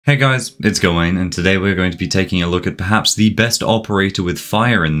Hey guys, it's Goyo, and today we're going to be taking a look at perhaps the best operator with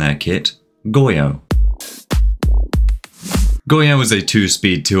fire in their kit, Goyo. Goyo is a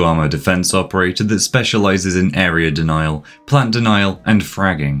 2-speed 2-armor defense operator that specializes in area denial, plant denial, and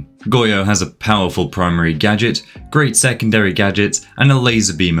fragging. Goyo has a powerful primary gadget, great secondary gadgets, and a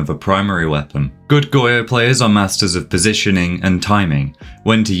laser beam of a primary weapon. Good Goyo players are masters of positioning and timing,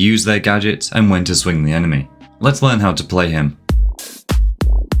 when to use their gadgets and when to swing the enemy. Let's learn how to play him.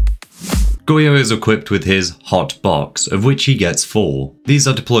 Goyo is equipped with his Hot Box, of which he gets 4. These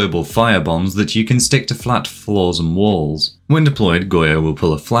are deployable firebombs that you can stick to flat floors and walls. When deployed, Goyo will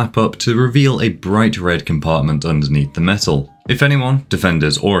pull a flap up to reveal a bright red compartment underneath the metal. If anyone,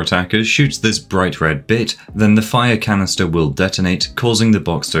 defenders or attackers, shoots this bright red bit, then the fire canister will detonate, causing the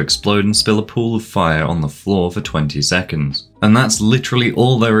box to explode and spill a pool of fire on the floor for 20 seconds. And that's literally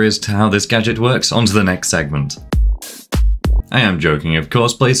all there is to how this gadget works. On to the next segment. I am joking, of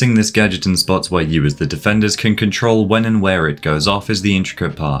course. Placing this gadget in spots where you as the defenders can control when and where it goes off is the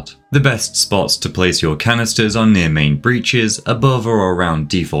intricate part. The best spots to place your canisters are near main breaches, above or around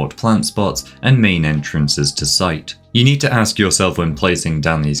default plant spots, and main entrances to site. You need to ask yourself when placing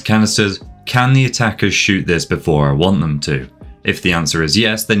down these canisters, can the attackers shoot this before I want them to? If the answer is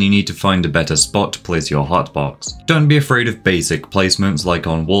yes, then you need to find a better spot to place your hotbox. Don't be afraid of basic placements like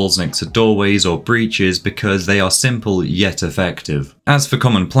on walls next to doorways or breaches because they are simple yet effective. As for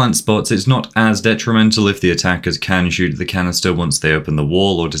common plant spots, it's not as detrimental if the attackers can shoot the canister once they open the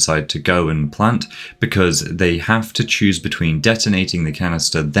wall or decide to go and plant, because they have to choose between detonating the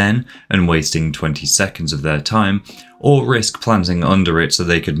canister then and wasting 20 seconds of their time, or risk planting under it so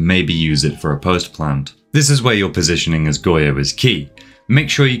they could maybe use it for a post plant. This is where your positioning as Goyo is key. Make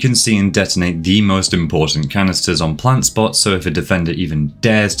sure you can see and detonate the most important canisters on plant spots, so if a defender even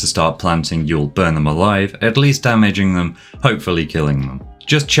dares to start planting, you'll burn them alive, at least damaging them, hopefully killing them.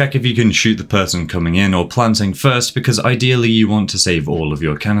 Just check if you can shoot the person coming in or planting first, because ideally you want to save all of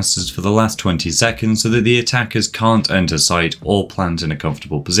your canisters for the last 20 seconds so that the attackers can't enter site or plant in a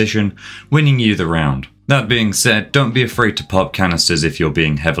comfortable position, winning you the round. That being said, don't be afraid to pop canisters if you're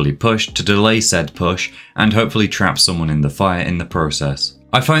being heavily pushed to delay said push and hopefully trap someone in the fire in the process.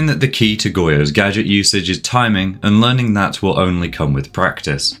 I find that the key to Goyo's gadget usage is timing, and learning that will only come with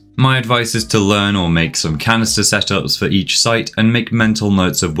practice. My advice is to learn or make some canister setups for each site and make mental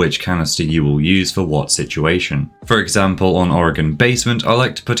notes of which canister you will use for what situation. For example, on Oregon Basement, I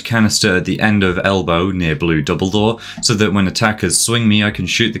like to put a canister at the end of elbow near blue double door so that when attackers swing me I can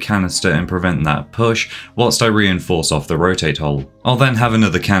shoot the canister and prevent that push whilst I reinforce off the rotate hole. I'll then have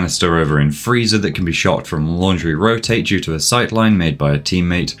another canister over in freezer that can be shot from laundry rotate due to a sightline made by a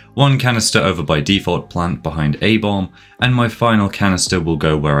teammate, one canister over by default plant behind A-bomb, and my final canister will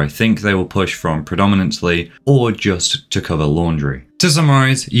go where I think they will push from predominantly, or just to cover laundry. To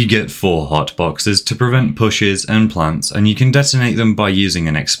summarize, you get 4 hot boxes to prevent pushes and plants, and you can detonate them by using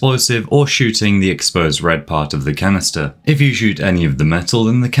an explosive or shooting the exposed red part of the canister. If you shoot any of the metal,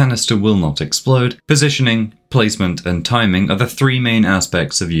 then the canister will not explode. Positioning, placement, and timing are the 3 main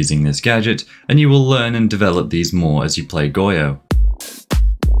aspects of using this gadget, and you will learn and develop these more as you play Goyo.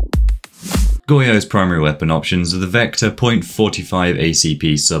 Goyo's primary weapon options are the Vector .45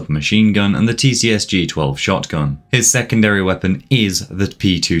 ACP submachine gun and the TCS-G12 shotgun. His secondary weapon is the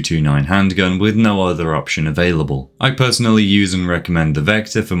P229 handgun with no other option available. I personally use and recommend the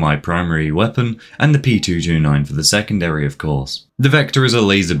Vector for my primary weapon and the P229 for the secondary, of course. The Vector is a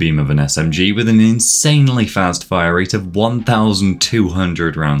laser beam of an SMG with an insanely fast fire rate of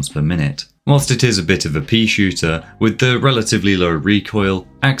 1,200 rounds per minute. Whilst it is a bit of a pea shooter, with the relatively low recoil,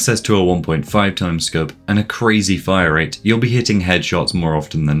 access to a 1.5 times scope, and a crazy fire rate, you'll be hitting headshots more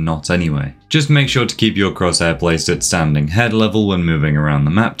often than not anyway. Just make sure to keep your crosshair placed at standing head level when moving around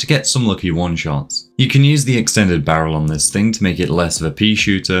the map to get some lucky one-shots. You can use the extended barrel on this thing to make it less of a pea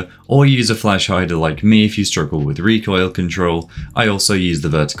shooter, or use a flash hider like me if you struggle with recoil control. I also use the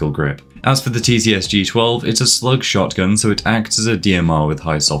vertical grip. As for the TCS-G12, it's a slug shotgun, so it acts as a DMR with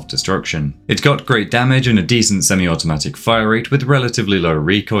high soft destruction. It's got great damage and a decent semi-automatic fire rate with relatively low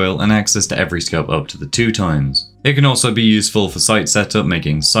recoil and access to every scope up to the 2 times. It can also be useful for site setup,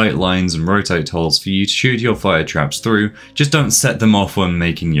 making sight lines and rotate holes for you to shoot your fire traps through, just don't set them off when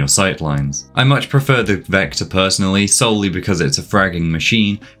making your sight lines. I much prefer the Vector personally, solely because it's a fragging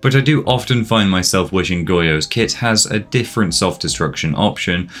machine, but I do often find myself wishing Goyo's kit has a different soft destruction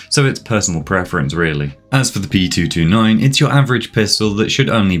option, so it's personal preference really. As for the P229, it's your average pistol that should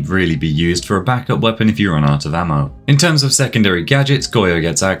only really be used for a backup weapon if you run out of ammo. In terms of secondary gadgets, Goyo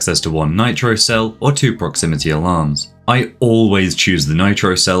gets access to 1 nitro cell or 2 proximity alarms. I always choose the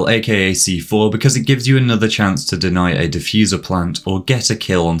Nitro Cell, aka C4, because it gives you another chance to deny a diffuser plant or get a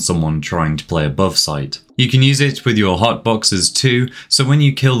kill on someone trying to play above site. You can use it with your hotboxes too, so when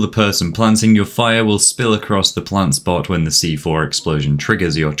you kill the person planting, your fire will spill across the plant spot when the C4 explosion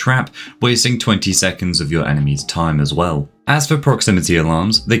triggers your trap, wasting 20 seconds of your enemy's time as well. As for proximity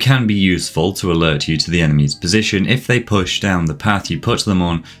alarms, they can be useful to alert you to the enemy's position if they push down the path you put them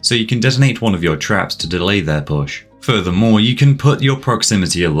on, so you can detonate one of your traps to delay their push. Furthermore, you can put your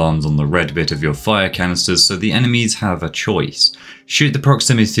proximity alarms on the red bit of your fire canisters so the enemies have a choice. Shoot the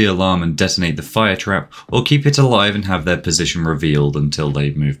proximity alarm and detonate the fire trap, or keep it alive and have their position revealed until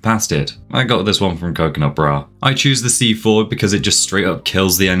they move past it. I got this one from Coconut Bra. I choose the C4 because it just straight up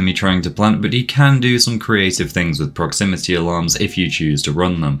kills the enemy trying to plant, but you can do some creative things with proximity alarms if you choose to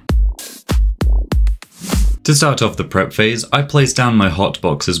run them. To start off the prep phase, I place down my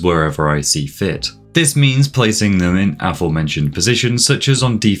hotboxes wherever I see fit. This means placing them in aforementioned positions such as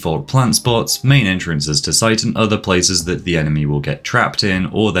on default plant spots, main entrances to site and other places that the enemy will get trapped in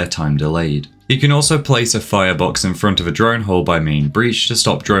or their time delayed. You can also place a firebox in front of a drone hole by main breach to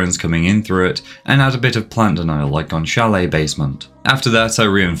stop drones coming in through it, and add a bit of plant denial like on chalet basement. After that I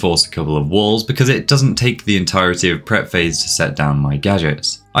reinforce a couple of walls because it doesn't take the entirety of prep phase to set down my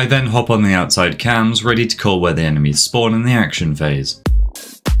gadgets. I then hop on the outside cams ready to call where the enemies spawn in the action phase.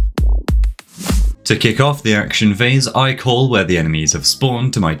 To kick off the action phase, I call where the enemies have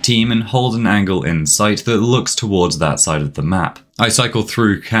spawned to my team and hold an angle in sight that looks towards that side of the map. I cycle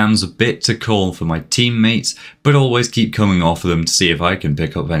through cams a bit to call for my teammates, but always keep coming off of them to see if I can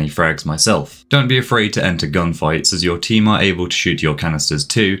pick up any frags myself. Don't be afraid to enter gunfights as your team are able to shoot your canisters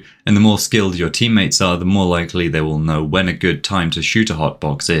too, and the more skilled your teammates are, the more likely they will know when a good time to shoot a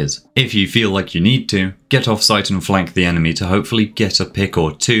hotbox is. If you feel like you need to, get off site and flank the enemy to hopefully get a pick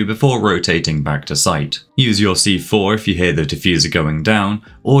or two before rotating back to site. Use your C4 if you hear the diffuser going down,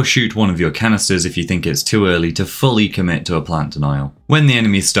 or shoot one of your canisters if you think it's too early to fully commit to a plant denial. When the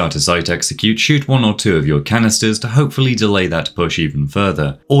enemies start a site execute, shoot one or two of your canisters to hopefully delay that push even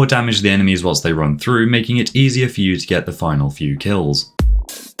further, or damage the enemies whilst they run through, making it easier for you to get the final few kills.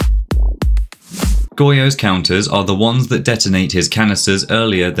 Goyo's counters are the ones that detonate his canisters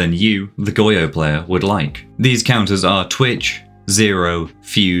earlier than you, the Goyo player, would like. These counters are Twitch, Zero,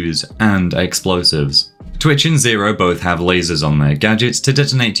 Fuse, and Explosives. Twitch and Zero both have lasers on their gadgets to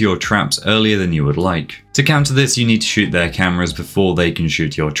detonate your traps earlier than you would like. To counter this, you need to shoot their cameras before they can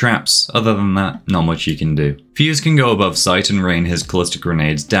shoot your traps. Other than that, not much you can do. Fuse can go above site and rain his cluster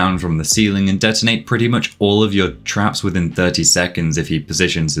grenades down from the ceiling and detonate pretty much all of your traps within 30 seconds if he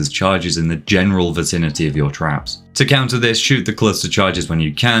positions his charges in the general vicinity of your traps. To counter this, shoot the cluster charges when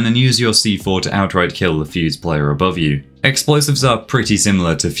you can and use your C4 to outright kill the Fuse player above you. Explosives are pretty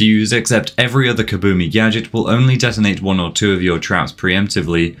similar to Fuse, except every other Kabumi gadget will only detonate one or two of your traps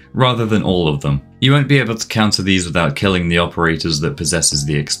preemptively, rather than all of them. You won't be able to counter these without killing the operators that possesses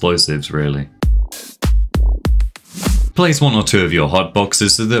the explosives, really. Place one or two of your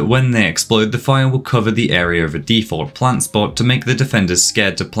hotboxes so that when they explode, the fire will cover the area of a default plant spot to make the defenders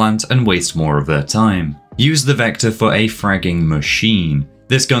scared to plant and waste more of their time. Use the Vector for a fragging machine.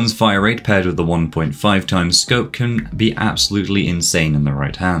 This gun's fire rate paired with the 1.5 times scope can be absolutely insane in the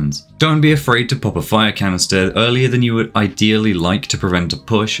right hands. Don't be afraid to pop a fire canister earlier than you would ideally like to prevent a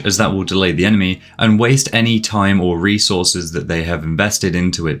push, as that will delay the enemy and waste any time or resources that they have invested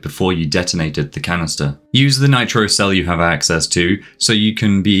into it before you detonated the canister. Use the nitro cell you have access to so you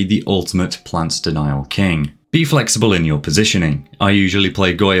can be the ultimate plant denial king. Be flexible in your positioning. I usually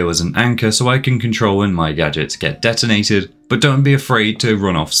play Goyo as an anchor so I can control when my gadgets get detonated, but don't be afraid to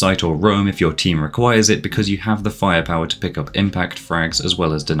run off site or roam if your team requires it because you have the firepower to pick up impact frags as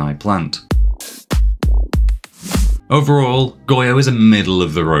well as deny plant. Overall, Goyo is a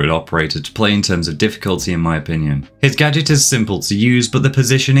middle-of-the-road operator to play in terms of difficulty in my opinion. His gadget is simple to use, but the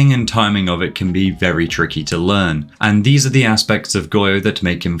positioning and timing of it can be very tricky to learn, and these are the aspects of Goyo that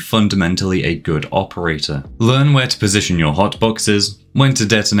make him fundamentally a good operator. Learn where to position your hotboxes, when to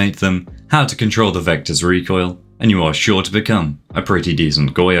detonate them, how to control the Vector's recoil, and you are sure to become a pretty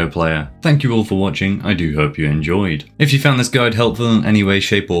decent Goyo player. Thank you all for watching, I do hope you enjoyed. If you found this guide helpful in any way,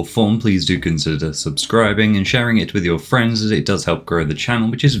 shape or form, please do consider subscribing and sharing it with your friends as it does help grow the channel,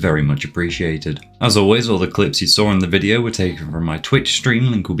 which is very much appreciated. As always, all the clips you saw in the video were taken from my Twitch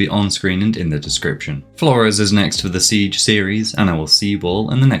stream, link will be on screen and in the description. Flores is next for the Siege series, and I will see you all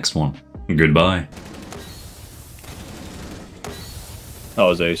in the next one. Goodbye. That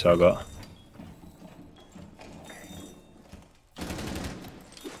was ace I got.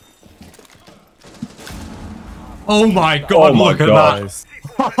 Oh my god, oh my look God.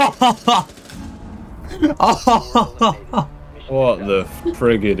 at that! Oh, What the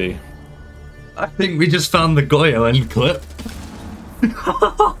friggity? I think we just found the Goyo end clip.